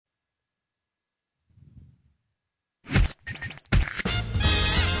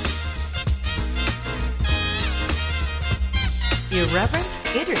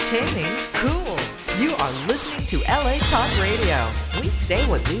Irreverent, entertaining, cool. You are listening to LA Talk Radio. We say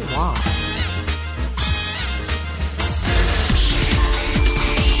what we want.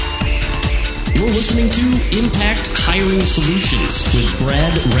 You're listening to Impact Hiring Solutions with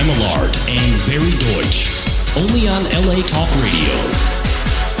Brad Remillard and Barry Deutsch. Only on LA Talk Radio.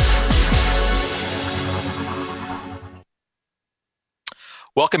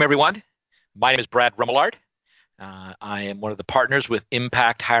 Welcome, everyone. My name is Brad Remillard. I am one of the partners with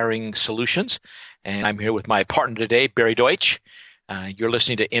Impact Hiring Solutions, and I'm here with my partner today, Barry Deutsch. You're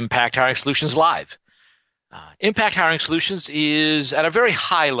listening to Impact Hiring Solutions Live. Impact Hiring Solutions is, at a very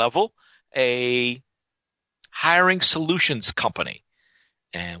high level, a hiring solutions company.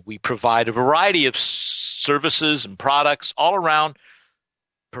 And we provide a variety of services and products all around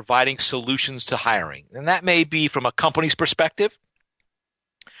providing solutions to hiring. And that may be from a company's perspective.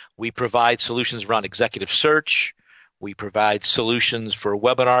 We provide solutions around executive search. We provide solutions for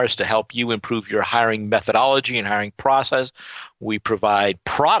webinars to help you improve your hiring methodology and hiring process. We provide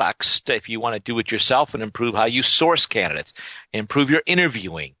products if you want to do it yourself and improve how you source candidates, improve your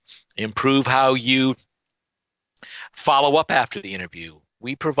interviewing, improve how you follow up after the interview.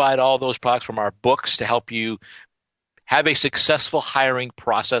 We provide all those products from our books to help you have a successful hiring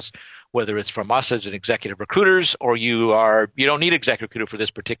process, whether it's from us as an executive recruiters or you don't need executive recruiter for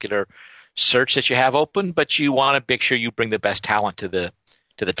this particular search that you have open, but you want to make sure you bring the best talent to the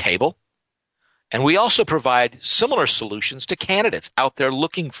table. And we also provide similar solutions to candidates out there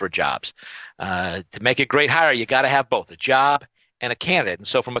looking for jobs. To make a great hire, you got to have both a job and a candidate. And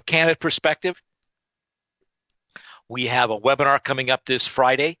so from a candidate perspective, we have a webinar coming up this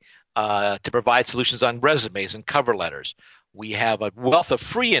Friday to provide solutions on resumes and cover letters. We have a wealth of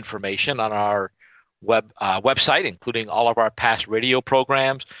free information on our website, including all of our past radio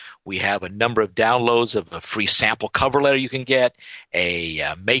programs. We have a number of downloads of a free sample cover letter you can get,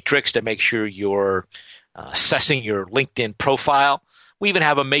 a matrix to make sure you're assessing your LinkedIn profile. We even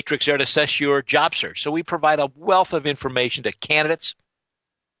have a matrix there to assess your job search. So we provide a wealth of information to candidates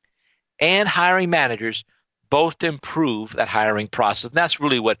and hiring managers, both to improve that hiring process. And that's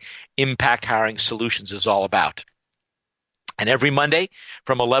really what Impact Hiring Solutions is all about. And every Monday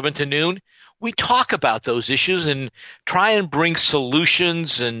from 11 to noon, we talk about those issues and try and bring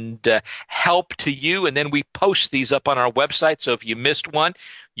solutions and help to you. And then we post these up on our website. So if you missed one,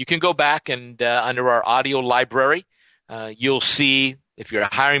 you can go back and under our audio library, you'll see, if you're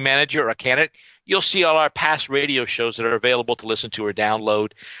a hiring manager or a candidate, you'll see all our past radio shows that are available to listen to or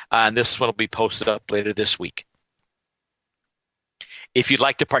download. And this one will be posted up later this week. If you'd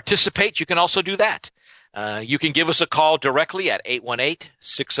like to participate, you can also do that. You can give us a call directly at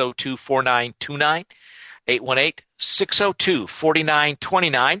 818-602-4929,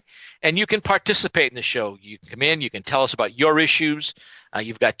 818-602-4929, and you can participate in the show. You can come in, you can tell us about your issues.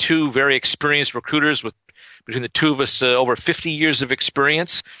 You've got two very experienced recruiters with between the two of us over 50 years of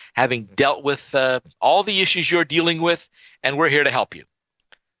experience, having dealt with all the issues you're dealing with, and we're here to help you.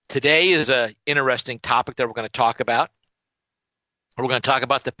 Today is an interesting topic that we're going to talk about. We're going to talk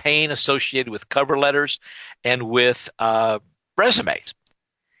about the pain associated with cover letters and with resumes.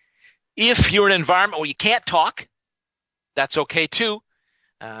 If you're in an environment where you can't talk, that's okay too.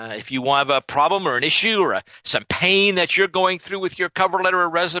 If you have a problem or an issue or some pain that you're going through with your cover letter or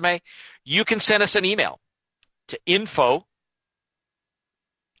resume, you can send us an email to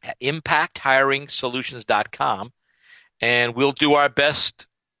info@impacthiringsolutions.com, and we'll do our best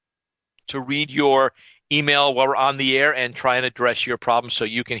to read your email while we're on the air and try and address your problem so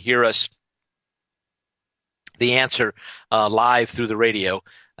you can hear us, the answer, live through the radio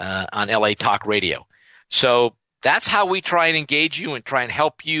on LA Talk Radio. So that's how we try and engage you and try and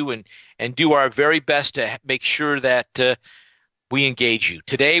help you and do our very best to make sure that we engage you.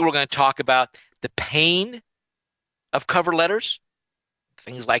 Today we're going to talk about the pain of cover letters.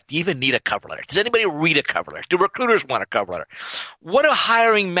 Things like, do you even need a cover letter? Does anybody read a cover letter? Do recruiters want a cover letter? What do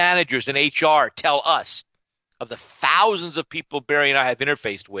hiring managers and HR tell us of the thousands of people Barry and I have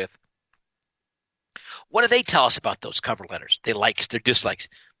interfaced with? What do they tell us about those cover letters? Their likes, their dislikes.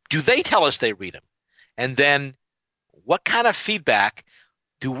 Do they tell us they read them? And then what kind of feedback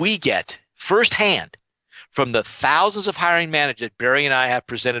do we get firsthand from the thousands of hiring managers that Barry and I have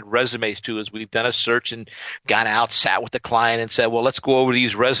presented resumes to as we've done a search and gone out, sat with the client and said, well, let's go over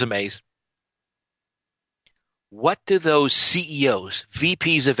these resumes. What do those CEOs,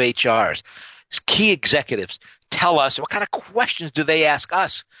 VPs of HRs, key executives tell us? What kind of questions do they ask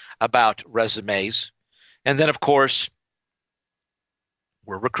us about resumes? And then, of course,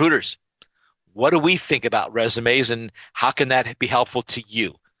 we're recruiters. What do we think about resumes and how can that be helpful to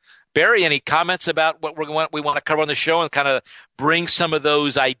you? Barry, any comments about what we want to cover on the show and kind of bring some of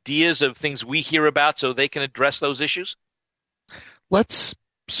those ideas of things we hear about so they can address those issues? Let's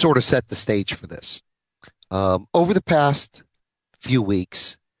sort of set the stage for this. Over the past few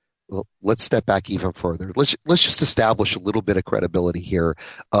weeks, well, let's step back even further. Let's just establish a little bit of credibility here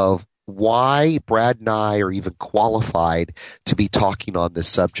of why Brad and I are even qualified to be talking on this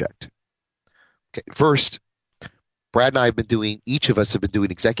subject. Okay, first, Brad and I each of us have been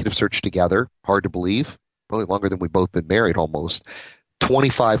doing executive search together, hard to believe, probably longer than we've both been married almost,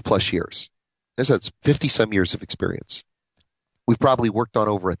 25 plus years. That's 50 some years of experience. We've probably worked on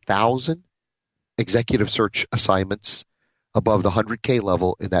over 1,000 executive search assignments above the 100K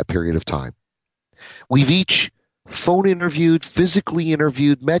level in that period of time. We've each phone interviewed, physically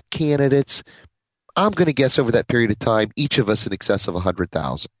interviewed, met candidates. I'm going to guess over that period of time, each of us in excess of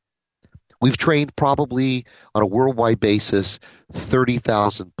 100,000. We've trained probably on a worldwide basis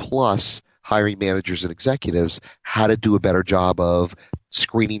 30,000 plus hiring managers and executives how to do a better job of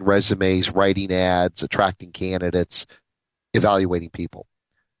screening resumes, writing ads, attracting candidates, evaluating people.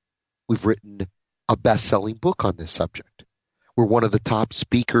 We've written a best-selling book on this subject. We're one of the top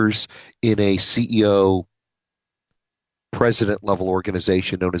speakers in a CEO president level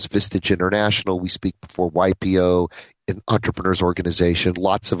organization known as Vistage International. We speak before YPO, an entrepreneurs organization,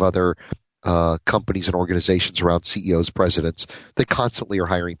 lots of other companies and organizations around CEOs, presidents that constantly are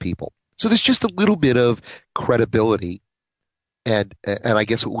hiring people. So there's just a little bit of credibility and I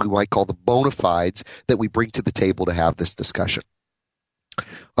guess what we might call the bona fides that we bring to the table to have this discussion.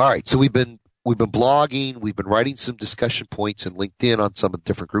 All right, so we've been blogging, we've been writing some discussion points in LinkedIn on some of the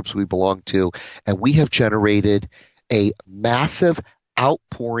different groups we belong to, and we have generated a massive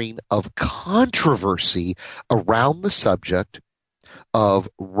outpouring of controversy around the subject of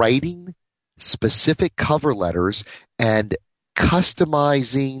writing specific cover letters and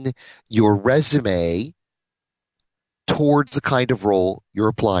customizing your resume towards the kind of role you're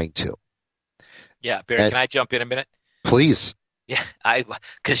applying to. Yeah, Barry, can I jump in a minute? Please. Yeah, I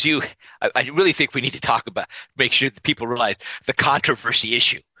really think we need to make sure that people realize the controversy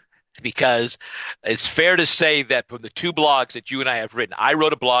issue. Because it's fair to say that from the two blogs that you and I have written, I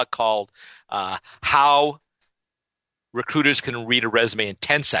wrote a blog called How Recruiters Can Read a Resume in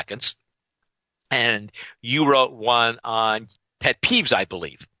 10 Seconds. And you wrote one on pet peeves, I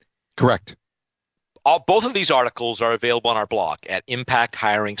believe. Correct. Both of these articles are available on our blog at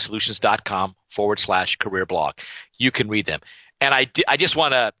impacthiringsolutions.com/career blog. You can read them. And I just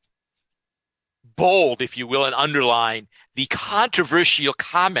want to bold, if you will, and underline the controversial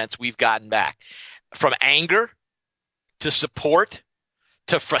comments we've gotten back, from anger to support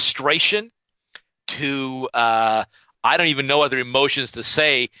to frustration to I don't even know other emotions to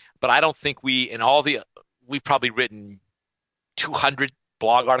say, but I don't think we've probably written 200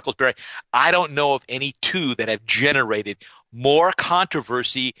 blog articles, Barry. I don't know of any two that have generated more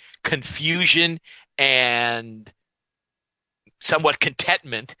controversy, confusion, and somewhat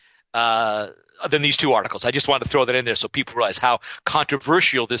contentment than these two articles. I just wanted to throw that in there so people realize how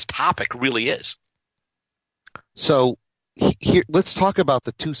controversial this topic really is. So here, let's talk about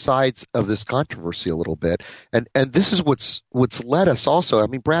the two sides of this controversy a little bit. And this is what's led us also. I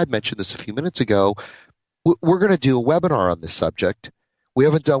mean, Brad mentioned this a few minutes ago. We're going to do a webinar on this subject. We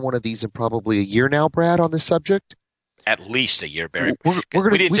haven't done one of these in probably a year now, Brad, on this subject. At least a year, Barry. We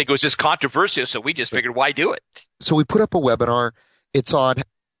didn't think it was this controversial, so we just figured, why do it? So we put up a webinar. It's on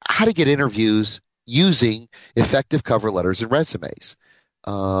how to get interviews using effective cover letters and resumes.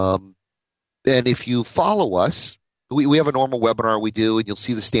 And if you follow us, we have a normal webinar we do, and you'll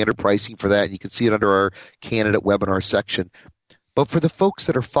see the standard pricing for that, and you can see it under our candidate webinar section. But for the folks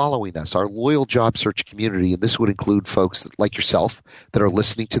that are following us, our loyal job search community, and this would include folks like yourself that are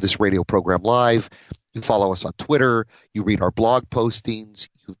listening to this radio program live, you follow us on Twitter, you read our blog postings,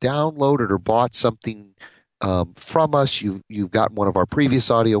 you've downloaded or bought something from us, you've gotten one of our previous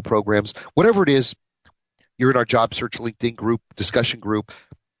audio programs, whatever it is, you're in our job search LinkedIn group, discussion group,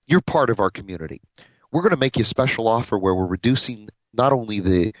 you're part of our community. We're going to make you a special offer where we're reducing not only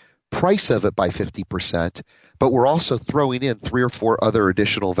the price of it by 50%, but we're also throwing in 3 or 4 other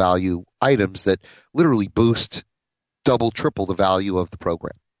additional value items that literally boost double, triple the value of the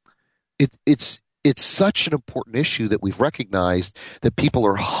program. It's such an important issue that we've recognized that people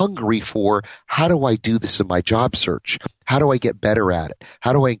are hungry for. How do I do this in my job search? How do I get better at it?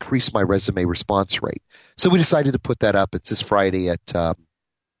 How do I increase my resume response rate? So we decided to put that up. It's this Friday at 9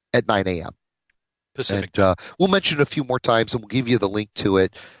 a.m. Pacific. And we'll mention it a few more times, and we'll give you the link to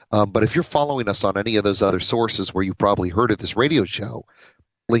it. But if you're following us on any of those other sources where you probably heard of this radio show,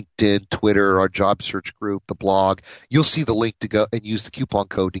 LinkedIn, Twitter, our job search group, the blog, you'll see the link to go and use the coupon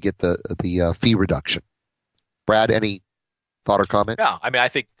code to get the fee reduction. Brad, any thought or comment? Yeah, I mean, I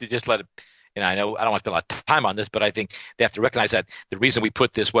think to just let it, I know I don't want to spend a lot of time on this, but I think they have to recognize that the reason we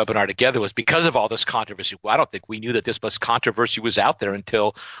put this webinar together was because of all this controversy. Well, I don't think we knew that this much controversy was out there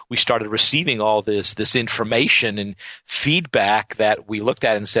until we started receiving all this information and feedback that we looked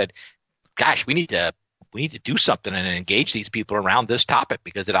at and said, gosh, we need to do something and engage these people around this topic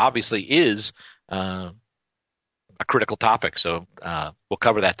because it obviously is a critical topic. So we'll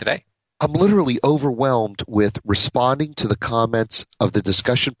cover that today. I'm literally overwhelmed with responding to the comments of the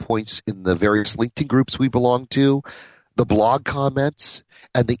discussion points in the various LinkedIn groups we belong to, the blog comments,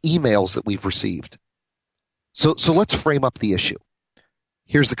 and the emails that we've received. So let's frame up the issue.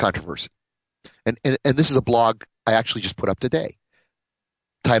 Here's the controversy. And this is a blog I actually just put up today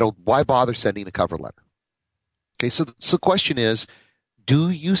titled, Why Bother Sending a Cover Letter? Okay, so the question is, do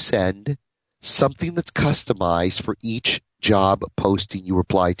you send something that's customized for each job posting you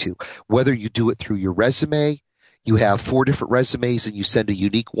reply to? Whether you do it through your resume, you have 4 different resumes and you send a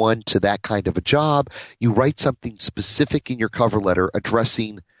unique one to that kind of a job, you write something specific in your cover letter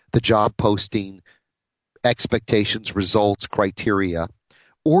addressing the job posting, expectations, results, criteria,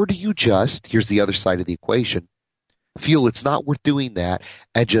 or do you just, here's the other side of the equation, feel it's not worth doing that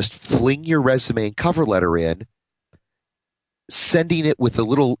and just fling your resume and cover letter in, sending it with a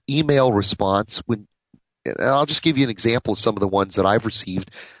little email response when, and I'll just give you an example of some of the ones that I've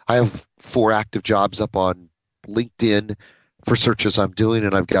received. I have 4 active jobs up on LinkedIn for searches I'm doing,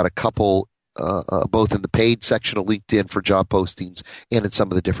 and I've got a couple both in the paid section of LinkedIn for job postings and in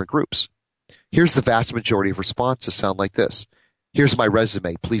some of the different groups. Here's the vast majority of responses sound like this. Here's my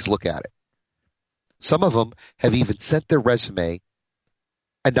resume. Please look at it. Some of them have even sent their resume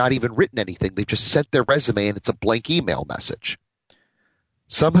and not even written anything. They've just sent their resume and it's a blank email message.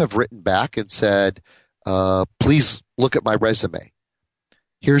 Some have written back and said, please look at my resume.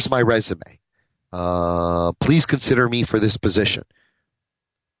 Here's my resume. Please consider me for this position.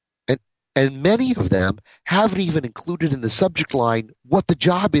 And many of them haven't even included in the subject line what the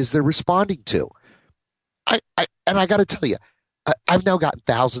job is they're responding to. And I got to tell you, I've now gotten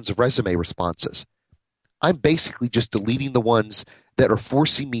thousands of resume responses. I'm basically just deleting the ones that are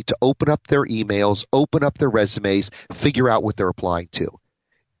forcing me to open up their emails, open up their resumes, figure out what they're applying to.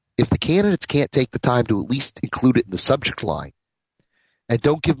 If the candidates can't take the time to at least include it in the subject line and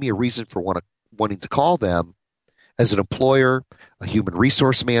don't give me a reason for wanting to call them, as an employer, a human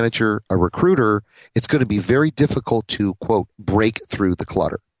resource manager, a recruiter, it's going to be very difficult to, quote, break through the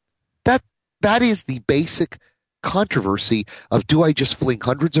clutter. That is the basic controversy of, do I just fling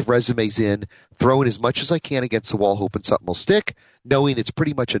hundreds of resumes in, throw in as much as I can against the wall, hoping something will stick, knowing it's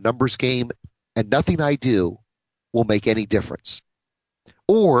pretty much a numbers game and nothing I do will make any difference?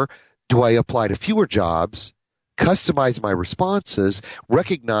 Or do I apply to fewer jobs, customize my responses,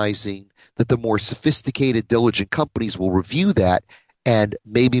 recognizing that the more sophisticated, diligent companies will review that and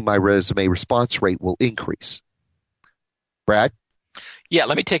maybe my resume response rate will increase? Brad? Yeah,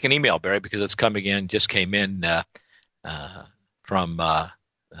 let me take an email, Barry, because it's just came in from, I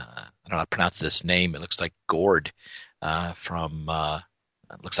don't know how to pronounce this name. It looks like Gord from,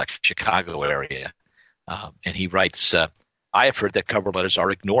 it looks like Chicago area. And he writes, I have heard that cover letters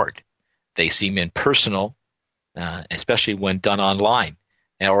are ignored. They seem impersonal, especially when done online.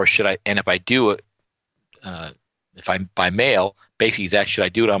 Or should I? And if I do it, if I'm by mail, basically, should I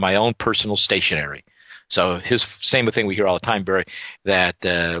do it on my own personal stationery? So his same thing we hear all the time, Barry, that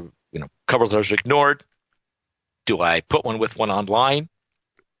cover letters are ignored. Do I put one with one online?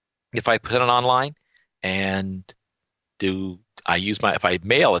 If I put it online, and do I use if I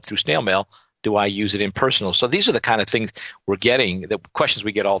mail it through snail mail, do I use it impersonal? So these are the kind of things we're getting, the questions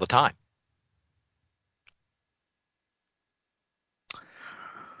we get all the time.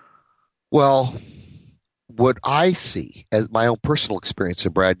 Well, what I see as my own personal experience,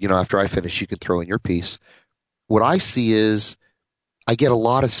 and Brad, after I finish, you can throw in your piece. What I see is I get a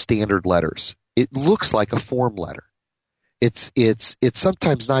lot of standard letters. It looks like a form letter. It's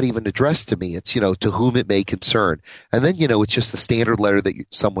sometimes not even addressed to me. It's, to whom it may concern. And then, it's just the standard letter that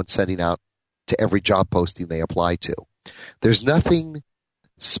someone's sending out to every job posting they apply to. There's nothing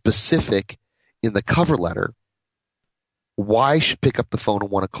specific in the cover letter why I should pick up the phone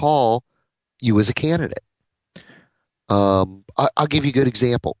and want to call you as a candidate. I'll give you a good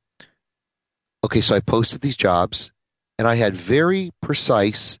example. Okay, so I posted these jobs, and I had very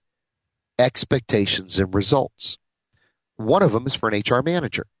precise expectations and results. One of them is for an HR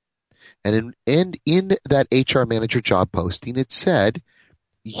manager. And in that HR manager job posting, it said,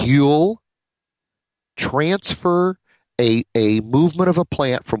 you'll transfer a movement of a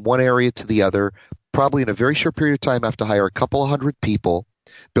plant from one area to the other, probably in a very short period of time, have to hire a couple of hundred people,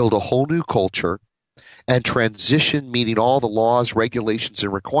 build a whole new culture, and transition, meeting all the laws, regulations,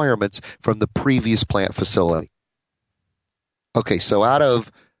 and requirements from the previous plant facility. Okay, so out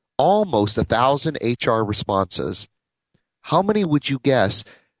of almost 1,000 HR responses, how many would you guess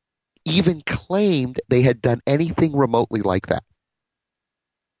even claimed they had done anything remotely like that?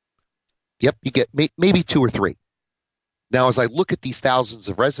 Yep, you get maybe 2 or 3. Now, as I look at these thousands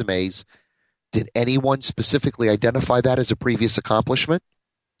of resumes, did anyone specifically identify that as a previous accomplishment?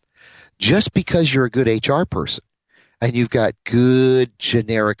 Just because you're a good HR person and you've got good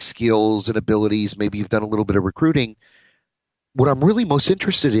generic skills and abilities, maybe you've done a little bit of recruiting, what I'm really most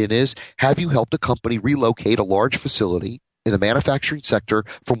interested in is, have you helped a company relocate a large facility in the manufacturing sector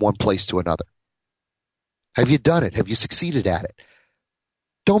from one place to another? Have you done it? Have you succeeded at it?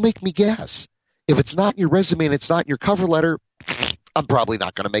 Don't make me guess. If it's not in your resume and it's not in your cover letter, I'm probably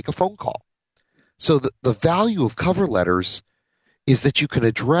not going to make a phone call. So the value of cover letters is that you can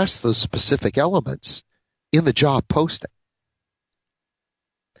address those specific elements in the job posting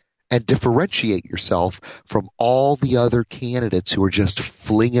and differentiate yourself from all the other candidates who are just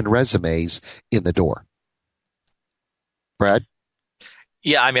flinging resumes in the door. Brad?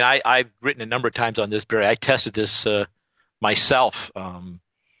 Yeah, I mean, I've written a number of times on this, Barry. I tested this myself.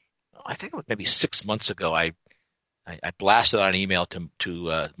 I think it was maybe 6 months ago. I blasted out an email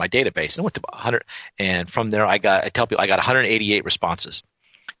to my database, and it went to 100. And from there, I tell people I got 188 responses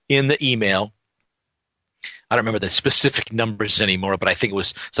in the email. I don't remember the specific numbers anymore, but I think it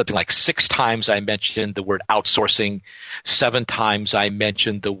was something like 6 times I mentioned the word outsourcing, 7 times I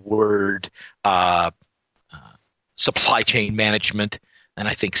mentioned the word supply chain management, and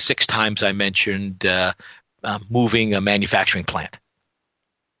I think 6 times I mentioned moving a manufacturing plant.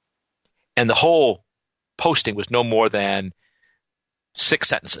 And the whole posting was no more than 6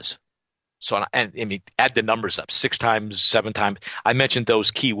 sentences. So, and I mean, add the numbers up, 6 times, 7 times. I mentioned those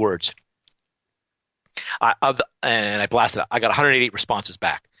key words. And I blasted out. I got 188 responses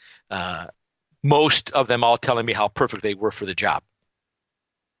back. Most of them all telling me how perfect they were for the job.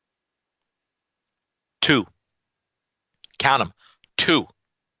 2. Count them. 2.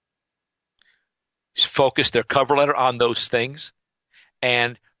 Focused their cover letter on those things.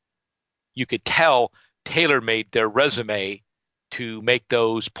 And you could tell tailor-made their resume to make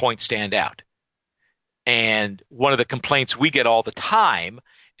those points stand out. And one of the complaints we get all the time,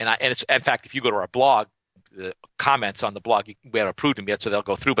 and it's, in fact, if you go to our blog, the comments on the blog, we haven't approved them yet, so they'll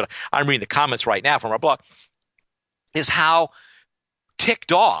go through, but I'm reading the comments right now from our blog, is how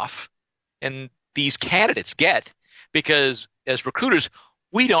ticked off and these candidates get because as recruiters,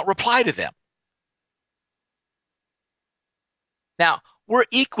 we don't reply to them. Now, we're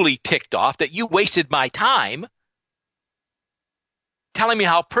equally ticked off that you wasted my time telling me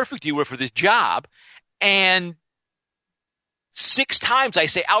how perfect you were for this job, and 6 times I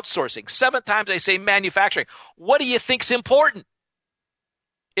say outsourcing, 7 times I say manufacturing. What do you think's important?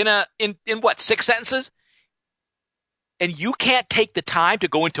 In what, 6 sentences? And you can't take the time to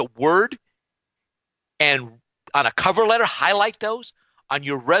go into Word and on a cover letter highlight those, on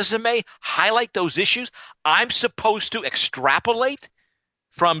your resume highlight those issues. I'm supposed to extrapolate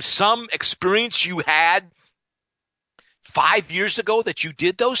from some experience you had 5 years ago that you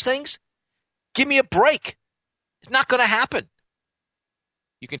did those things? Give me a break. It's not going to happen.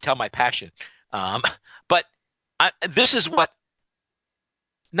 You can tell my passion. But this is what,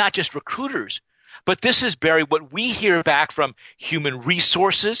 not just recruiters, but this is, Barry, what we hear back from human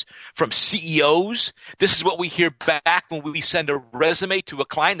resources, from CEOs. This is what we hear back when we send a resume to a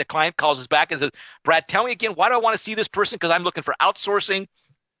client. The client calls us back and says, Brad, tell me again, why do I want to see this person? Because I'm looking for outsourcing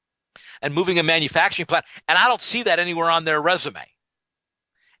and moving a manufacturing plant, and I don't see that anywhere on their resume.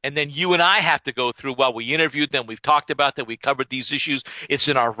 And then you and I have to go through, well, we interviewed them, we've talked about that, we covered these issues, it's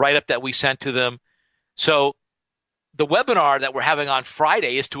in our write-up that we sent to them. So the webinar that we're having on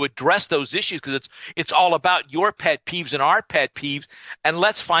Friday is to address those issues because it's all about your pet peeves and our pet peeves, and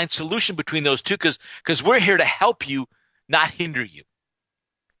let's find solution between those two because we're here to help you, not hinder you.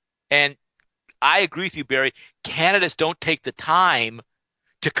 And I agree with you, Barry. Candidates don't take the time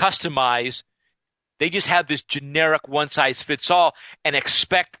to customize. They just have this generic one-size-fits-all and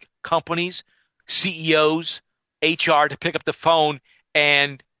expect companies, CEOs, HR to pick up the phone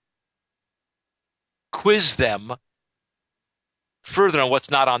and quiz them further on what's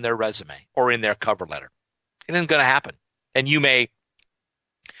not on their resume or in their cover letter. It isn't going to happen. And you may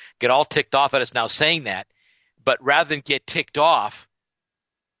get all ticked off at us now saying that, but rather than get ticked off,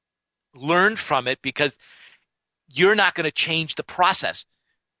 learn from it because you're not going to change the process.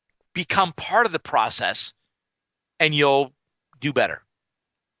 Become part of the process and you'll do better.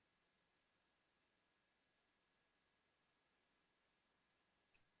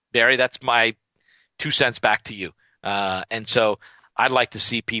 Barry, that's my 2 cents back to you. And so I'd like to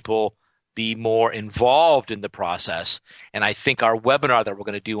see people be more involved in the process. And I think our webinar that we're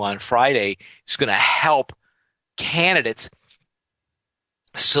going to do on Friday is going to help candidates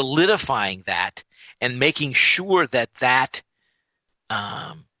solidifying that and making sure that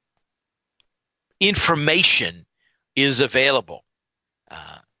information is available.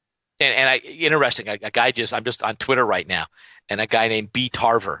 Interesting. I'm just on Twitter right now, and a guy named B.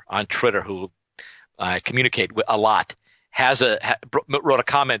 Tarver on Twitter, who I communicate with a lot, wrote a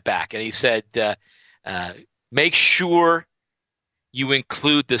comment back, and he said, make sure you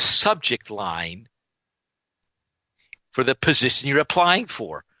include the subject line for the position you're applying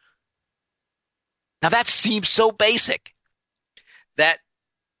for. Now that seems so basic. That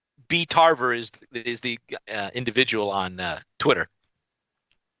B. Tarver is the individual on Twitter.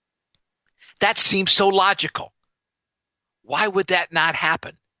 That seems so logical. Why would that not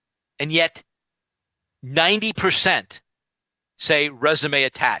happen? And yet 90% say resume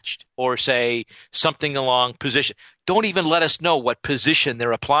attached or say something along position. Don't even let us know what position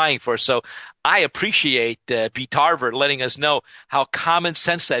they're applying for. So I appreciate B. Tarver letting us know how common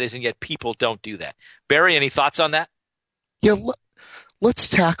sense that is, and yet people don't do that. Barry, any thoughts on that? Yeah, let's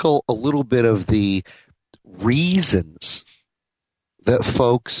tackle a little bit of the reasons that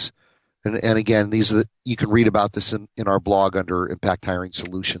folks, and again, these are you can read about this in our blog under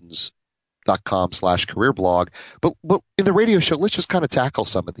impacthiringsolutions.com/career blog. But in the radio show, let's just kind of tackle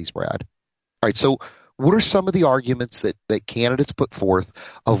some of these, Brad. All right, so what are some of the arguments that candidates put forth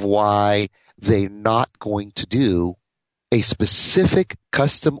of why they're not going to do a specific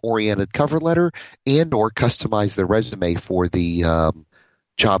custom-oriented cover letter and or customize their resume for the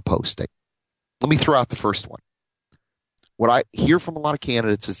job posting? Let me throw out the first one. What I hear from a lot of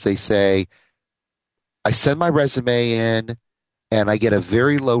candidates is they say, I send my resume in and I get a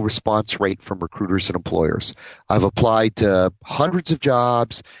very low response rate from recruiters and employers. I've applied to hundreds of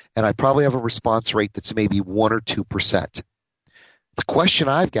jobs and I probably have a response rate that's maybe 1 or 2%. The question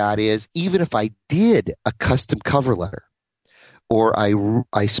I've got is, even if I did a custom cover letter or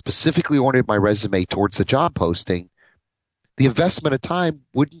I specifically oriented my resume towards the job posting, the investment of time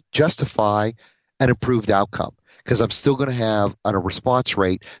wouldn't justify an improved outcome because I'm still going to have a response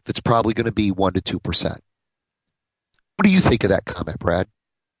rate that's probably going to be 1 to 2%. What do you think of that comment, Brad?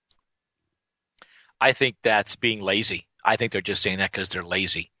 I think that's being lazy. I think they're just saying that because they're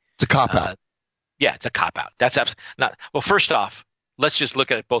lazy. It's a cop-out. Yeah, it's a cop-out. That's not. Well, first off, let's just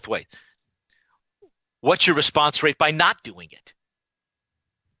look at it both ways. What's your response rate by not doing it?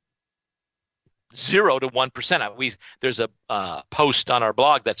 0 to 1%. There's a post on our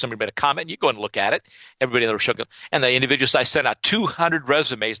blog that somebody made a comment. You go and look at it. Everybody in the show, and the individuals, I sent out 200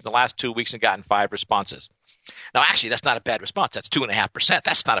 resumes in the last 2 weeks and gotten 5 responses. Now, actually, that's not a bad response. That's 2.5%.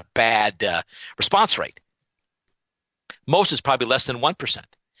 That's not a bad response rate. Most is probably less than 1%.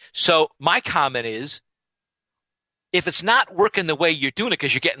 So my comment is, if it's not working the way you're doing it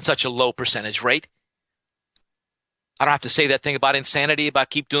because you're getting such a low percentage rate, I don't have to say that thing about insanity, about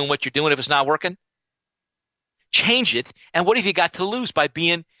keep doing what you're doing if it's not working. Change it. And what have you got to lose by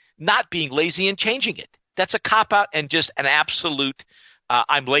not being lazy and changing it? That's a cop-out and just an absolute,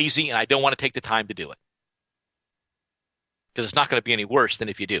 I'm lazy and I don't want to take the time to do it. Because it's not going to be any worse than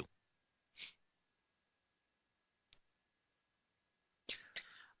if you do.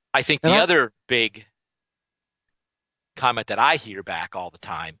 I think the other big comment that I hear back all the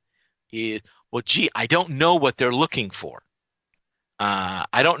time is, well, gee, I don't know what they're looking for.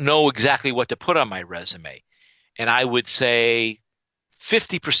 I don't know exactly what to put on my resume. And I would say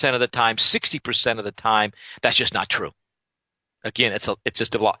 50% of the time, 60% of the time, that's just not true. Again, it's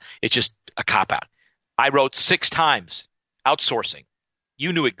just a cop-out. I wrote 6 times outsourcing.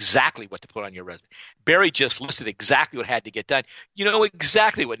 You knew exactly what to put on your resume. Barry just listed exactly what had to get done. You know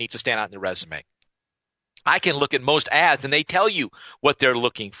exactly what needs to stand out in the resume. I can look at most ads and they tell you what they're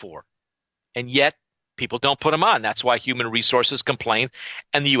looking for. And yet people don't put them on. That's why human resources complain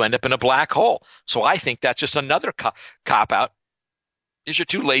and you end up in a black hole. So I think that's just another cop-out is you're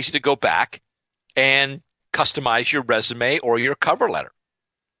too lazy to go back and customize your resume or your cover letter.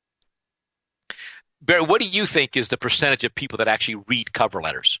 Barry, what do you think is the percentage of people that actually read cover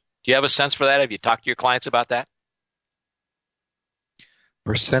letters? Do you have a sense for that? Have you talked to your clients about that?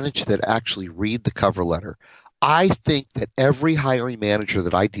 Percentage that actually read the cover letter. I think that every hiring manager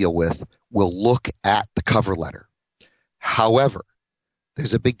that I deal with will look at the cover letter. However,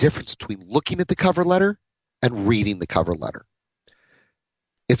 there's a big difference between looking at the cover letter and reading the cover letter.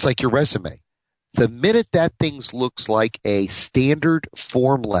 It's like your resume. The minute that thing looks like a standard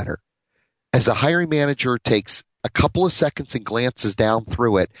form letter, as a hiring manager takes a couple of seconds and glances down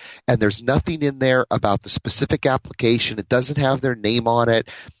through it, and there's nothing in there about the specific application, it doesn't have their name on it,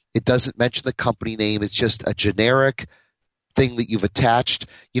 it doesn't mention the company name, it's just a generic thing that you've attached,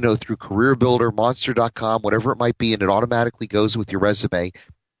 through CareerBuilder, Monster.com, whatever it might be, and it automatically goes with your resume.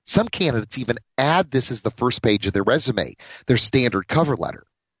 Some candidates even add this as the first page of their resume, their standard cover letter.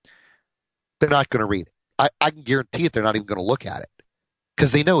 They're not going to read it. I can guarantee it they're not even going to look at it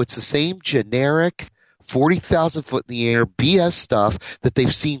because they know it's the same generic 40,000 foot in the air BS stuff that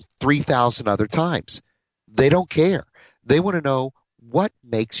they've seen 3,000 other times. They don't care. They want to know what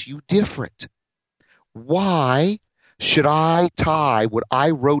makes you different. Why should I tie what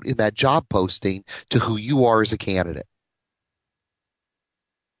I wrote in that job posting to who you are as a candidate?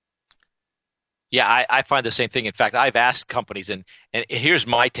 Yeah, I find the same thing. In fact, I've asked companies, and here's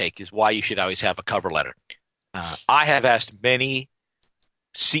my take, is why you should always have a cover letter. I have asked many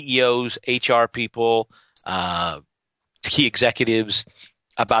CEOs, HR people, key executives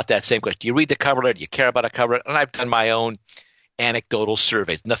about that same question. Do you read the cover letter? Do you care about a cover letter? And I've done my own anecdotal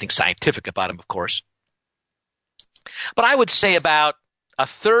surveys. Nothing scientific about them, of course. But I would say about a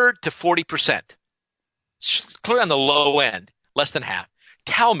third to 40%, clearly on the low end, less than half,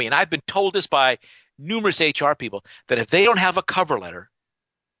 tell me, and I've been told this by numerous HR people, that if they don't have a cover letter,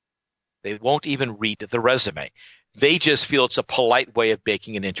 they won't even read the resume. They just feel it's a polite way of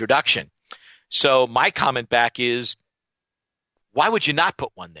making an introduction. So my comment back is, why would you not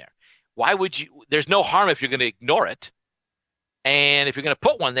put one there? Why would you? There's no harm if you're going to ignore it. And if you're going to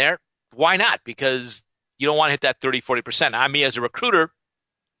put one there, why not? Because you don't want to hit that 30, 40%. I'm me as a recruiter,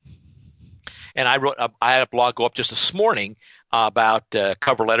 and I had a blog go up just this morning about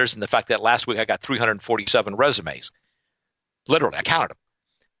cover letters and the fact that last week I got 347 resumes. Literally, I counted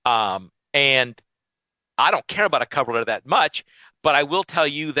them. And I don't care about a cover letter that much, but I will tell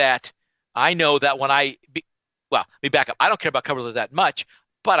you that I know that when let me back up. I don't care about cover letters that much,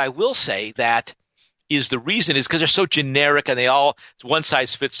 but I will say that the reason is because they're so generic and it's one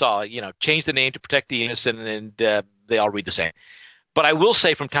size fits all. Change the name to protect the innocent, and they all read the same. But I will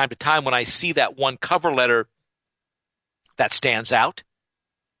say from time to time when I see that one cover letter that stands out,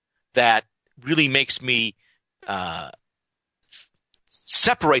 that really makes me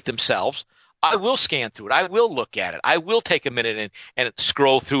separate themselves, I will scan through it. I will look at it. I will take a minute and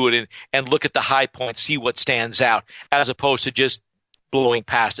scroll through it and look at the high points, see what stands out, as opposed to just blowing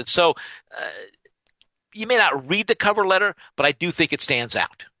past it. So you may not read the cover letter, but I do think it stands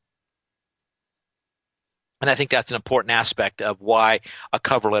out. And I think that's an important aspect of why a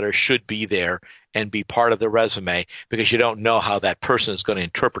cover letter should be there and be part of the resume, because you don't know how that person is going to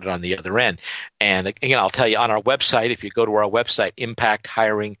interpret it on the other end. And again, I'll tell you, on our website, if you go to our website,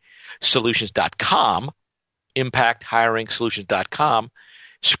 impacthiringsolutions.com,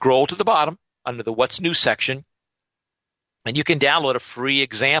 scroll to the bottom under the What's New section, and you can download a free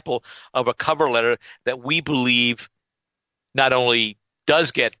example of a cover letter that we believe not only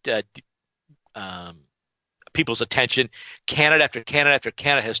does get people's attention. Candidate after candidate after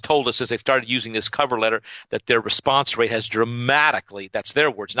candidate has told us as they've started using this cover letter that their response rate has dramatically, that's their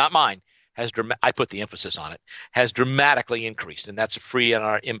words, not mine, I put the emphasis on it, has dramatically increased. And that's free on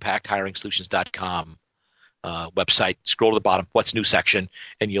our impacthiringsolutions.com website. Scroll to the bottom, What's New section,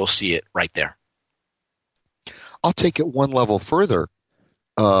 and you'll see it right there. I'll take it one level further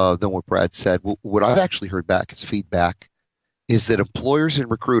than what Brad said. What I've actually heard back as feedback is that employers and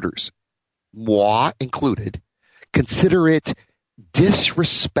recruiters, moi included, consider it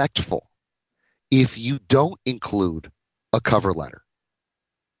disrespectful if you don't include a cover letter.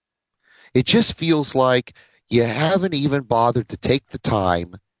 It just feels like you haven't even bothered to take the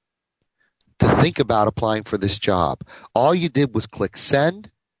time to think about applying for this job. All you did was click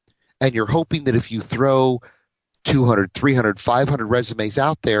send, and you're hoping that if you throw 200, 300, 500 resumes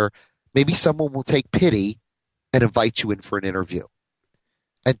out there, maybe someone will take pity and invite you in for an interview.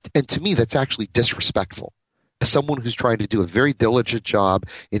 And to me, that's actually disrespectful. As someone who's trying to do a very diligent job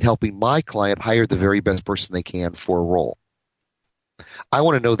in helping my client hire the very best person they can for a role. I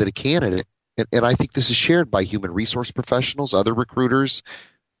want to know that a candidate, and I think this is shared by human resource professionals, other recruiters,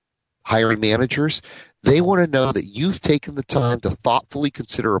 hiring managers, they want to know that you've taken the time to thoughtfully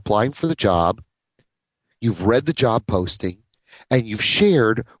consider applying for the job, you've read the job posting, and you've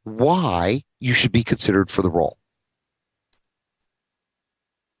shared why you should be considered for the role.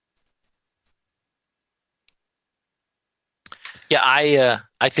 Yeah,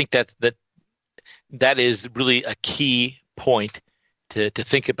 I think that is really a key point to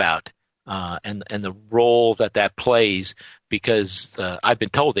think about, and the role that plays because I've been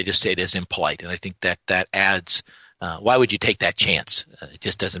told they just say it is impolite, and I think that adds. Why would you take that chance? It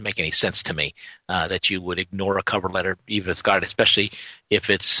just doesn't make any sense to me that you would ignore a cover letter, even if it's got it, especially if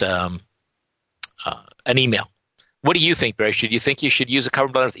it's an email. What do you think, Barry? Should you think you should use a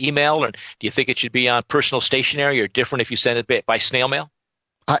cover letter with email, or do you think it should be on personal stationery, or different if you send it by snail mail?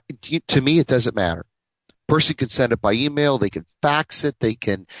 To me, it doesn't matter. Person can send it by email. They can fax it. They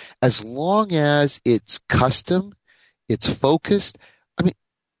can, as long as it's custom, it's focused. I mean,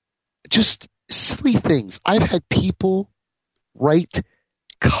 just silly things. I've had people write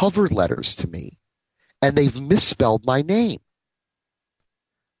cover letters to me, and they've misspelled my name.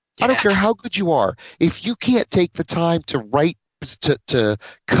 I don't care how good you are. If you can't take the time to write, to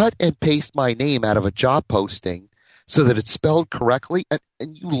cut and paste my name out of a job posting so that it's spelled correctly,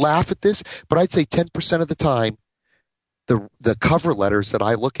 and you laugh at this, but I'd say 10% of the time, the cover letters that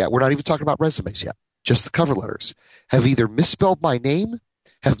I look at, we're not even talking about resumes yet, just the cover letters, have either misspelled my name,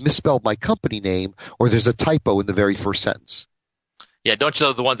 have misspelled my company name, or there's a typo in the very first sentence. Yeah, don't you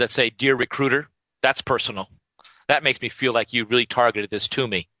know the ones that say, "Dear recruiter"? That's personal. That makes me feel like you really targeted this to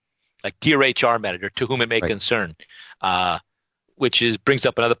me. Like, "Dear HR manager, to whom it may concern," which brings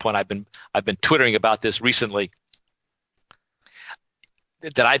up another point. I've been twittering about this recently.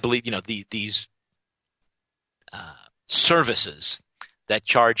 That I believe, these services that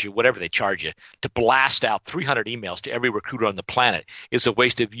charge you whatever they charge you to blast out 300 emails to every recruiter on the planet is a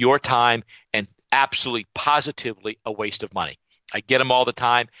waste of your time and absolutely positively a waste of money. I get them all the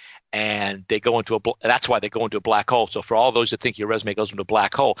time. And that's why they go into a black hole. So for all those that think your resume goes into a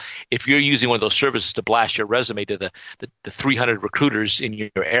black hole, if you're using one of those services to blast your resume to the 300 recruiters in your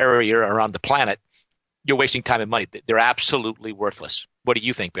area or around the planet, you're wasting time and money. They're absolutely worthless. What do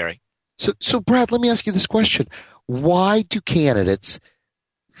you think, Barry? So Brad, let me ask you this question. Why do candidates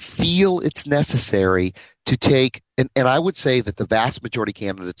feel it's necessary to take, and I would say that the vast majority of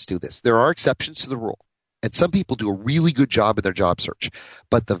candidates do this. There are exceptions to the rule. And some people do a really good job in their job search.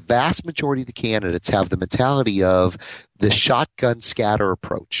 But the vast majority of the candidates have the mentality of the shotgun scatter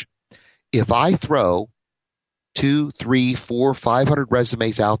approach. If I throw 2, 3, 4, 500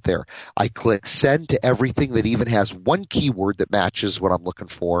 resumes out there, I click send to everything that even has one keyword that matches what I'm looking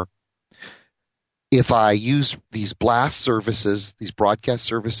for. If I use these blast services, these broadcast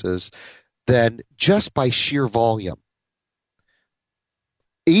services, then just by sheer volume,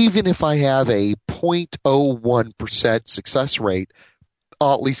 even if I have a 0.01% success rate,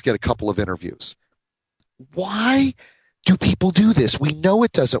 I'll at least get a couple of interviews. Why do people do this? We know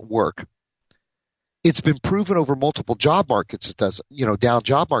it doesn't work. It's been proven over multiple job markets it doesn't, down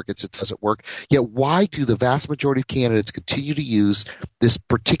job markets it doesn't work. Yet why do the vast majority of candidates continue to use this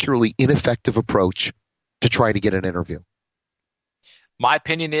particularly ineffective approach to try to get an interview? My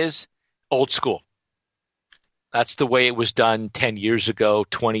opinion is old school. That's the way it was done 10 years ago,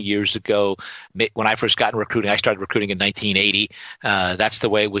 20 years ago. When I first got in recruiting, I started recruiting in 1980. That's the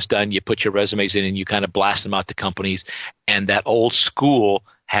way it was done. You put your resumes in and you kind of blast them out to companies. And that old school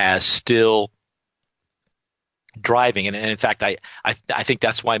has still driving. And in fact, I think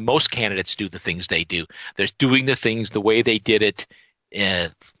that's why most candidates do the things they do. They're doing the things the way they did it,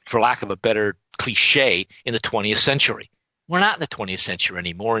 for lack of a better cliche, in the 20th century. We're not in the 20th century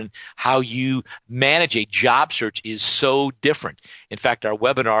anymore, and how you manage a job search is so different. In fact, our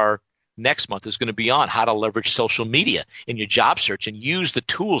webinar next month is going to be on how to leverage social media in your job search and use the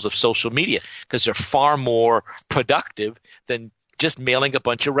tools of social media, because they're far more productive than just mailing a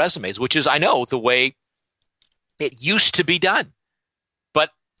bunch of resumes, which is, I know, the way it used to be done. But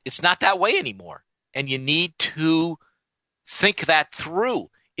it's not that way anymore, and you need to think that through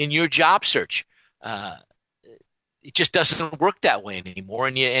in your job search. It just doesn't work that way anymore,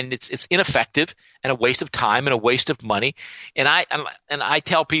 and it's ineffective and a waste of time and a waste of money. And I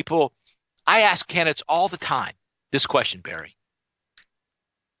tell people, I ask candidates all the time this question, Barry: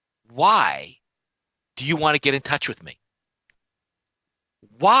 why do you want to get in touch with me?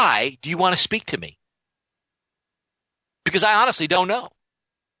 Why do you want to speak to me? Because I honestly don't know.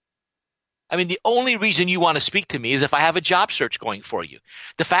 I mean, the only reason you want to speak to me is if I have a job search going for you.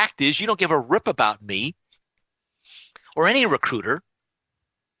 The fact is, you don't give a rip about me or any recruiter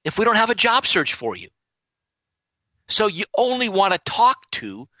if we don't have a job search for you. So you only want to talk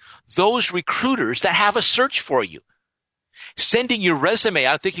to those recruiters that have a search for you. Sending your resume,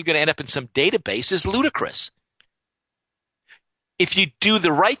 I think you're going to end up in some database, is ludicrous. If you do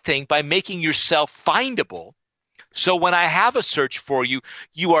the right thing by making yourself findable, so when I have a search for you,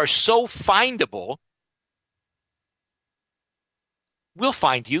 you are so findable, we'll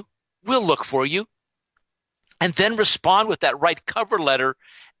find you, we'll look for you, and then respond with that right cover letter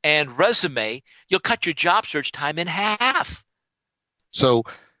and resume, you'll cut your job search time in half. So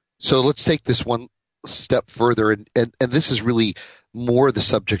let's take this one step further, and this is really more the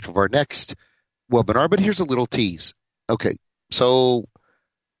subject of our next webinar, but here's a little tease. Okay, so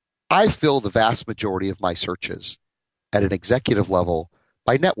I fill the vast majority of my searches at an executive level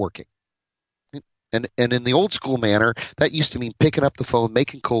by networking. And in the old school manner, that used to mean picking up the phone,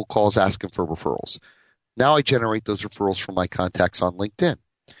 making cold calls, asking for referrals. Now I generate those referrals from my contacts on LinkedIn.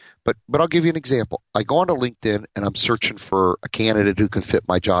 But I'll give you an example. I go onto LinkedIn and I'm searching for a candidate who can fit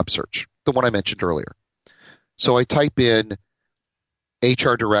my job search, the one I mentioned earlier. So I type in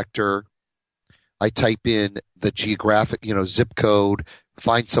HR director, I type in the geographic, zip code,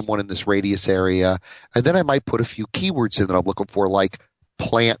 find someone in this radius area, and then I might put a few keywords in that I'm looking for, like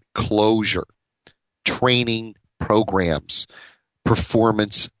plant closure, training programs,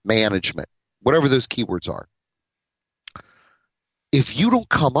 performance management, whatever those keywords are. If you don't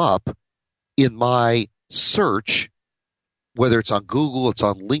come up in my search, whether it's on Google, it's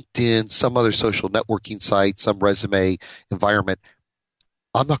on LinkedIn, some other social networking site, some resume environment,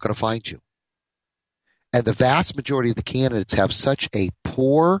 I'm not going to find you. And the vast majority of the candidates have such a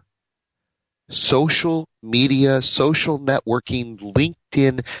poor social media, social networking,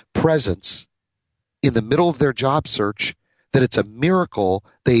 LinkedIn presence in the middle of their job search that it's a miracle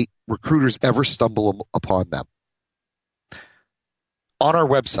recruiters ever stumble upon them. On our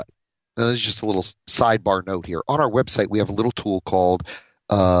website, and this is just a little sidebar note here. On our website, we have a little tool called,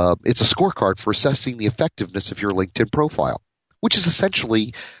 it's a scorecard for assessing the effectiveness of your LinkedIn profile, which is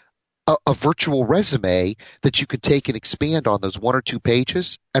essentially a virtual resume that you could take and expand on those 1 or 2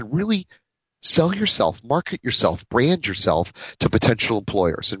 pages and really sell yourself, market yourself, brand yourself to potential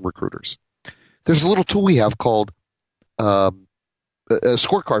employers and recruiters. There's a little tool we have called a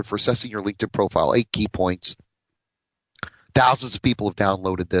scorecard for assessing your LinkedIn profile, 8 key points. Thousands of people have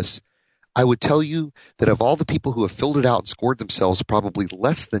downloaded this. I would tell you that of all the people who have filled it out and scored themselves, probably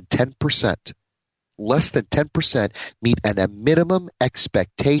less than 10% meet a minimum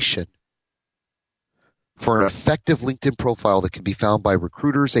expectation for an effective LinkedIn profile that can be found by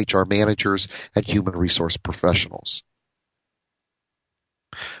recruiters, HR managers, and human resource professionals.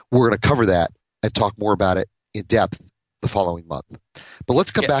 We're going to cover that and talk more about it in depth the following month. But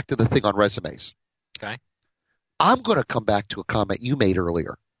let's come back to the thing on resumes. Okay. I'm going to come back to a comment you made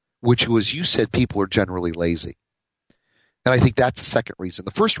earlier, which was you said people are generally lazy. And I think that's the second reason.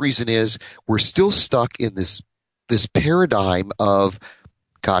 The first reason is we're still stuck in this paradigm of,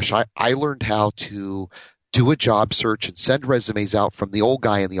 gosh, I learned how to do a job search and send resumes out from the old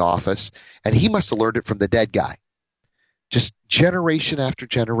guy in the office, and he must have learned it from the dead guy. Just generation after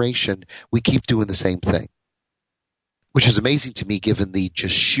generation, we keep doing the same thing, which is amazing to me given the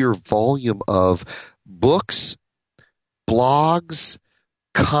just sheer volume of books, blogs,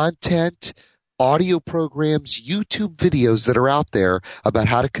 content, audio programs, YouTube videos that are out there about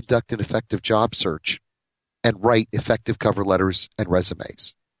how to conduct an effective job search and write effective cover letters and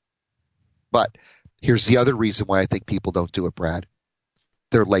resumes. But here's the other reason why I think people don't do it, Brad.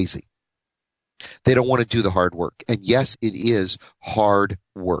 They're lazy. They don't want to do the hard work. And yes, it is hard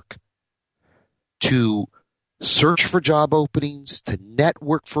work to search for job openings, to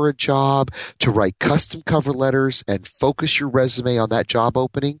network for a job, to write custom cover letters and focus your resume on that job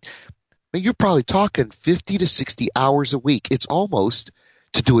opening. I mean, you're probably talking 50 to 60 hours a week. It's almost,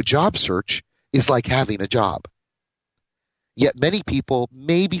 to do a job search is like having a job. Yet many people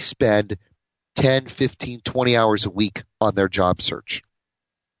maybe spend 10, 15, 20 hours a week on their job search.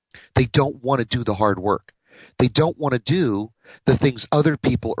 They don't want to do the hard work. They don't want to do the things other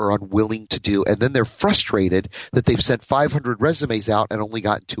people are unwilling to do. And then they're frustrated that they've sent 500 resumes out and only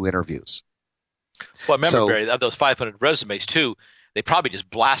gotten 2 interviews. Well, remember, Barry, of those 500 resumes, too, they probably just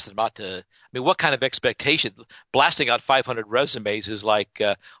blasted them out to, I mean, what kind of expectation? Blasting out 500 resumes is like,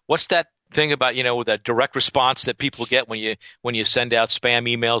 what's that thing about, with that direct response that people get when you send out spam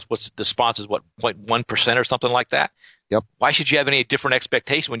emails? What's the response is, 0.1% or something like that? Yep. Why should you have any different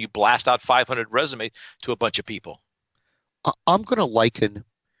expectation when you blast out 500 resumes to a bunch of people? I'm going to liken,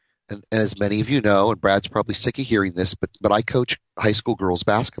 and as many of you know, and Brad's probably sick of hearing this, but I coach high school girls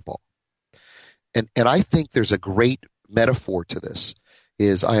basketball. And I think there's a great metaphor to this,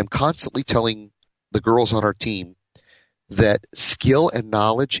 is I am constantly telling the girls on our team that skill and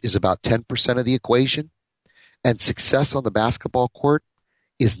knowledge is about 10% of the equation, and success on the basketball court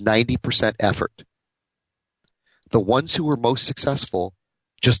is 90% effort. The ones who are most successful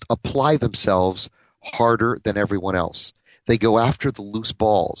just apply themselves harder than everyone else. They go after the loose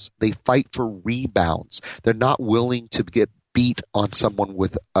balls. They fight for rebounds. They're not willing to get beat on someone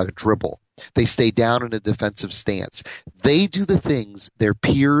with a dribble. They stay down in a defensive stance. They do the things their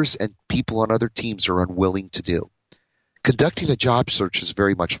peers and people on other teams are unwilling to do. Conducting a job search is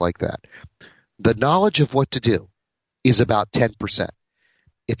very much like that. The knowledge of what to do is about 10%.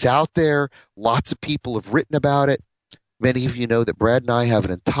 It's out there. Lots of people have written about it. Many of you know that Brad and I have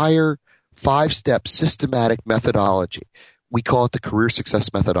an entire 5-step systematic methodology. We call it the Career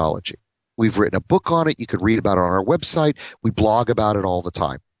Success Methodology. We've written a book on it. You can read about it on our website. We blog about it all the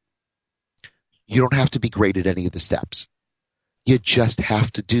time. You don't have to be great at any of the steps. You just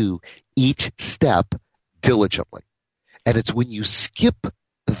have to do each step diligently. And it's when you skip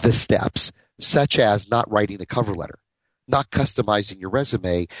the steps, such as not writing a cover letter, not customizing your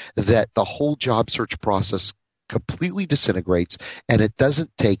resume, that the whole job search process completely disintegrates, and it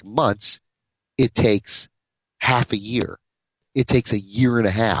doesn't take months. It takes half a year. It takes a year and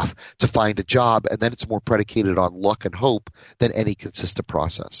a half to find a job, and then it's more predicated on luck and hope than any consistent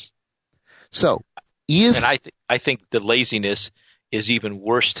process. So, and I think the laziness is even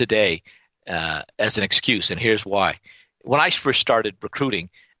worse today as an excuse, and here's why. When I first started recruiting,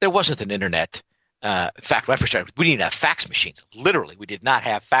 there wasn't an internet. In fact, when I first started, we didn't have fax machines. Literally, we did not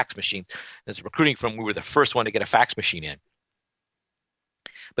have fax machines. As a recruiting firm, we were the first one to get a fax machine in.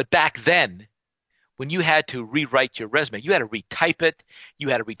 But back then, when you had to rewrite your resume, you had to retype it. You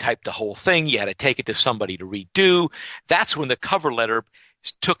had to retype the whole thing. You had to take it to somebody to redo. That's when the cover letter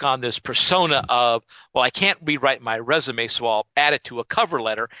took on this persona of, well, I can't rewrite my resume, so I'll add it to a cover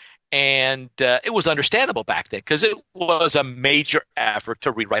letter. And it was understandable back then because it was a major effort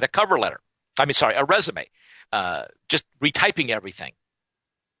to rewrite a cover letter. A resume. Just retyping everything.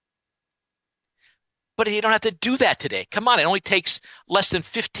 But you don't have to do that today. Come on, it only takes less than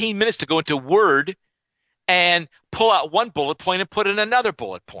 15 minutes to go into Word and pull out one bullet point and put in another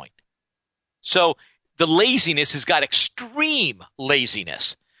bullet point. So the laziness has got extreme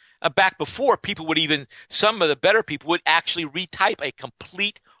laziness. Back before, some of the better people would actually retype a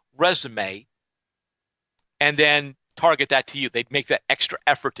complete resume and then target that to you. They'd make that extra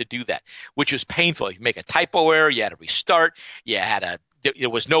effort to do that, which was painful. You make a typo error, you had to restart, there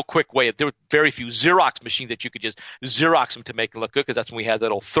was no quick way. There were very few Xerox machines that you could just Xerox them to make it look good because that's when we had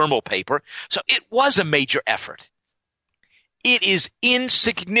that old thermal paper. So it was a major effort. It is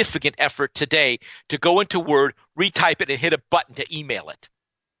insignificant effort today to go into Word, retype it, and hit a button to email it.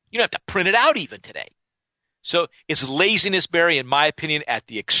 You don't have to print it out even today. So it's laziness, Barry, in my opinion, at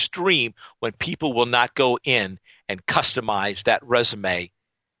the extreme when people will not go in and customize that resume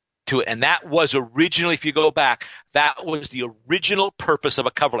to it. And that was originally, if you go back, that was the original purpose of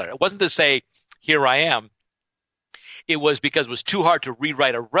a cover letter. It wasn't to say, here I am. It was because it was too hard to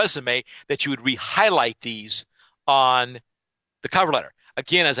rewrite a resume that you would re-highlight these on the cover letter.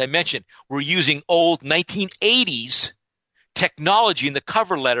 Again, as I mentioned, we're using old 1980s technology in the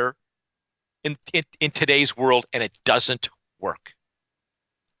cover letter in today's world, and it doesn't work.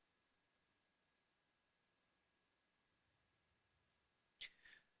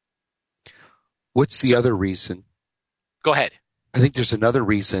 What's the other reason? Go ahead. I think there's another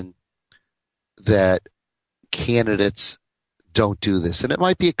reason that candidates don't do this, and it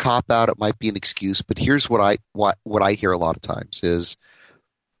might be a cop-out, it might be an excuse, but here's what I hear a lot of times is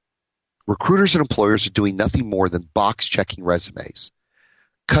recruiters and employers are doing nothing more than box-checking resumes.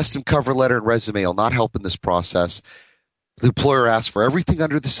 Custom cover letter and resume will not help in this process. The employer asks for everything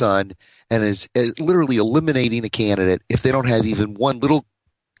under the sun and is literally eliminating a candidate if they don't have even one little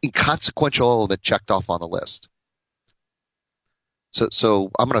inconsequential element checked off on the list.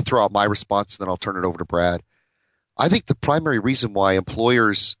 So I'm going to throw out my response and then I'll turn it over to Brad. I think the primary reason why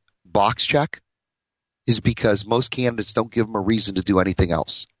employers box check is because most candidates don't give them a reason to do anything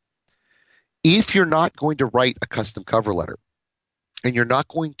else. If you're not going to write a custom cover letter and you're not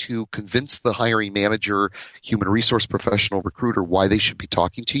going to convince the hiring manager, human resource professional, recruiter why they should be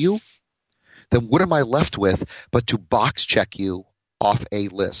talking to you, then what am I left with but to box check you off a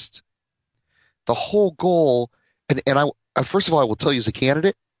list? The whole goal, and first of all, I will tell you as a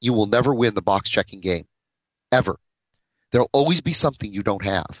candidate, you will never win the box checking game, ever. There'll always be something you don't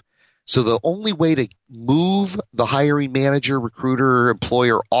have. So the only way to move the hiring manager, recruiter,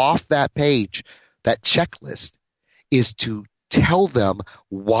 employer off that page, that checklist, is to tell them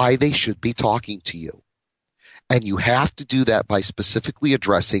why they should be talking to you. And you have to do that by specifically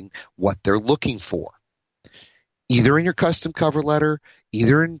addressing what they're looking for. Either in your custom cover letter,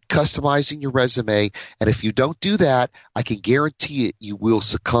 either in customizing your resume. And if you don't do that, I can guarantee it, you will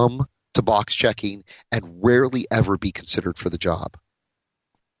succumb to box checking and rarely ever be considered for the job.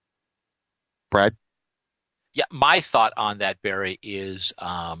 Brad? Yeah, my thought on that, Barry, is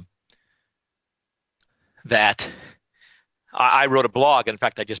that I wrote a blog. In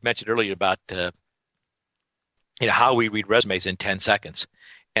fact, I just mentioned earlier about how we read resumes in 10 seconds.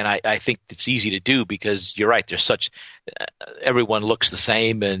 And I think it's easy to do because you're right. There's such everyone looks the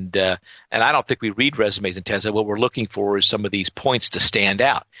same, and I don't think we read resumes in 10 seconds. What we're looking for is some of these points to stand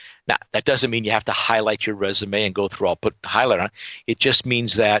out. Now, that doesn't mean you have to highlight your resume and go through all, put the highlight on. It just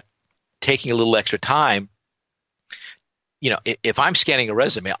means that taking a little extra time. If I'm scanning a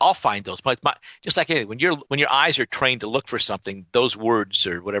resume, I'll find those points. Just like anything, when your eyes are trained to look for something, those words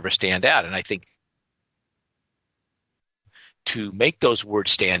or whatever stand out. And I think to make those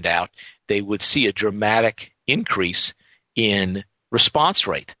words stand out, they would see a dramatic increase in response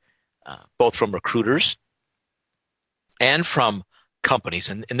rate, both from recruiters and from companies.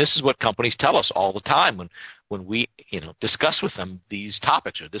 And this is what companies tell us all the time when we discuss with them these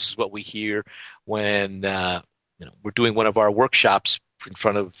topics, or this is what we hear when we're doing one of our workshops in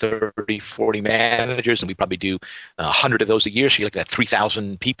front of 30, 40 managers, and we probably do 100 of those a year. So you're looking at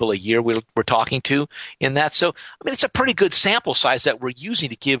 3,000 people a year we're talking to in that. So, it's a pretty good sample size that we're using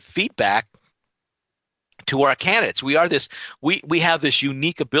to give feedback to our candidates. We have this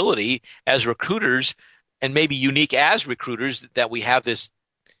unique ability as recruiters, and maybe unique as recruiters, that we have this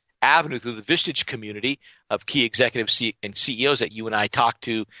avenue through the Vistage community of key executives and CEOs that you and I talk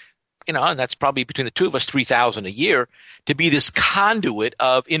to, and that's probably between the two of us, 3,000 a year, to be this conduit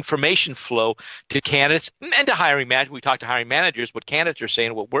of information flow to candidates and to hiring managers. We talk to hiring managers, what candidates are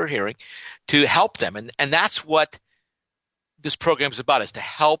saying, what we're hearing, to help them. And that's what this program is about, is to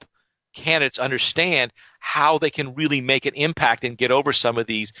help candidates understand how they can really make an impact and get over some of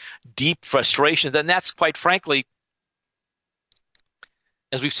these deep frustrations. And that's, quite frankly,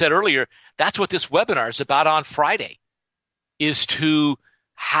 as we've said earlier, that's what this webinar is about on Friday, is to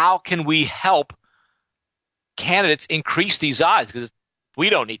how can we help candidates increase these odds? Because we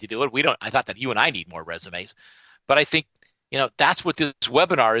don't need to do it. I thought that you and I need more resumes, but I think that's what this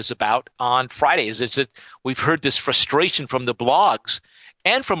webinar is about on Friday. Is that we've heard this frustration from the blogs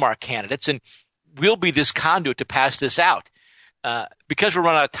and from our candidates, and we'll be this conduit to pass this out. Because we're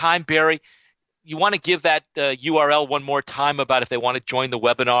running out of time, Barry, you want to give that URL one more time about if they want to join the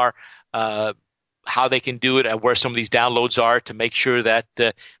webinar, how they can do it, and where some of these downloads are, to make sure that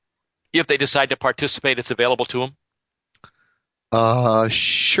if they decide to participate, it's available to them?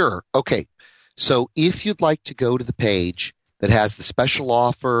 Sure. Okay. So if you'd like to go to the page that has the special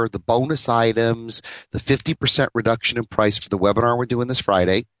offer, the bonus items, the 50% reduction in price for the webinar we're doing this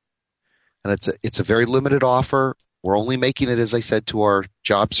Friday, and it's a very limited offer. We're only making it, as I said, to our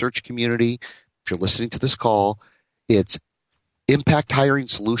job search community. If you're listening to this call, it's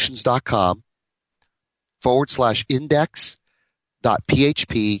impacthiringsolutions.com /index.php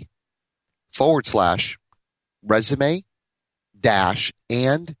 /resume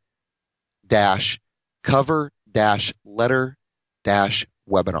and cover letter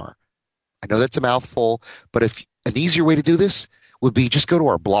webinar. I know that's a mouthful, but if an easier way to do this would be just go to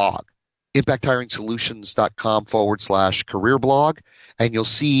our blog, impacthiringsolutions.com /career blog, and you'll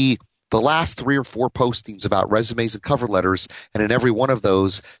see the last 3 or 4 postings about resumes and cover letters, and in every one of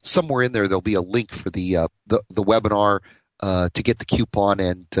those, somewhere in there'll be a link for the webinar to get the coupon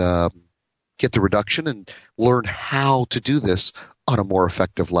and get the reduction and learn how to do this on a more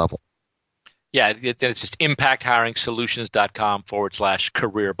effective level. Yeah, it's just impacthiringsolutions.com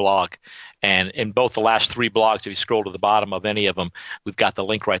 /career blog. And in both the last 3 blogs, if you scroll to the bottom of any of them, we've got the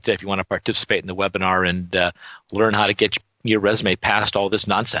link right there if you want to participate in the webinar and learn how to get your resume past all this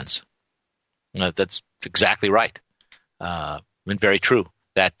nonsense. That's exactly right, and very true,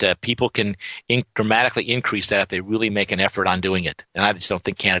 that people can dramatically increase that if they really make an effort on doing it. And I just don't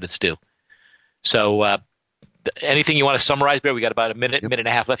think candidates do. So anything you want to summarize, Barry? We got about a minute and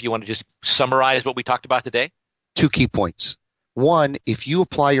a half left. You want to just summarize what we talked about today? 2 key points. One, if you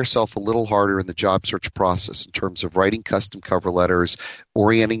apply yourself a little harder in the job search process in terms of writing custom cover letters,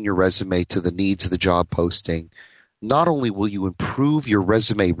 orienting your resume to the needs of the job posting, not only will you improve your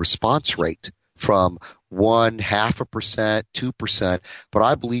resume response rate from 0.5%, 2%, but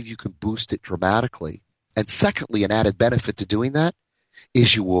I believe you can boost it dramatically. And secondly, an added benefit to doing that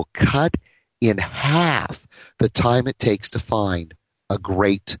is you will cut in half the time it takes to find a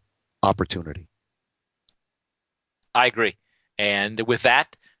great opportunity. I agree. And with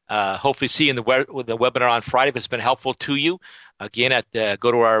that, hopefully see you in the webinar on Friday if it's been helpful to you. Again,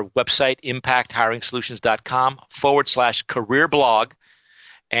 go to our website, impacthiringsolutions.com /career blog.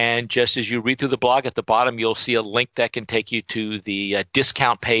 And just as you read through the blog, at the bottom, you'll see a link that can take you to the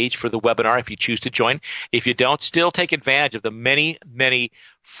discount page for the webinar if you choose to join. If you don't, still take advantage of the many, many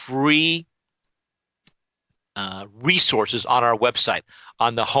free resources on our website.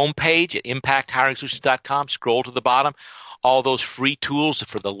 On the home page at impacthiringsolutions.com, scroll to the bottom. all those free tools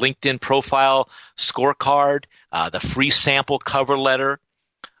for the LinkedIn profile scorecard, the free sample cover letter.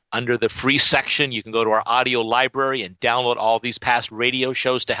 Under the free section, you can go to our audio library and download all these past radio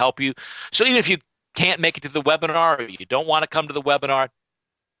shows to help you. So even if you can't make it to the webinar or you don't want to come to the webinar,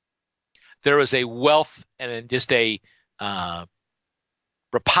 there is a wealth and just a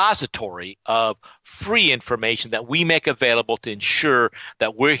repository of free information that we make available to ensure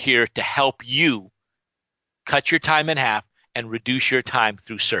that we're here to help you cut your time in half and reduce your time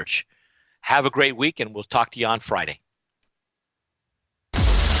through search. Have a great week, and we'll talk to you on Friday.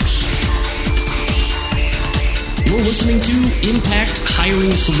 You're listening to Impact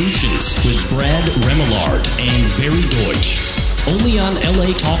Hiring Solutions with Brad Remillard and Barry Deutsch, only on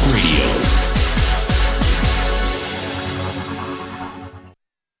LA Talk Radio.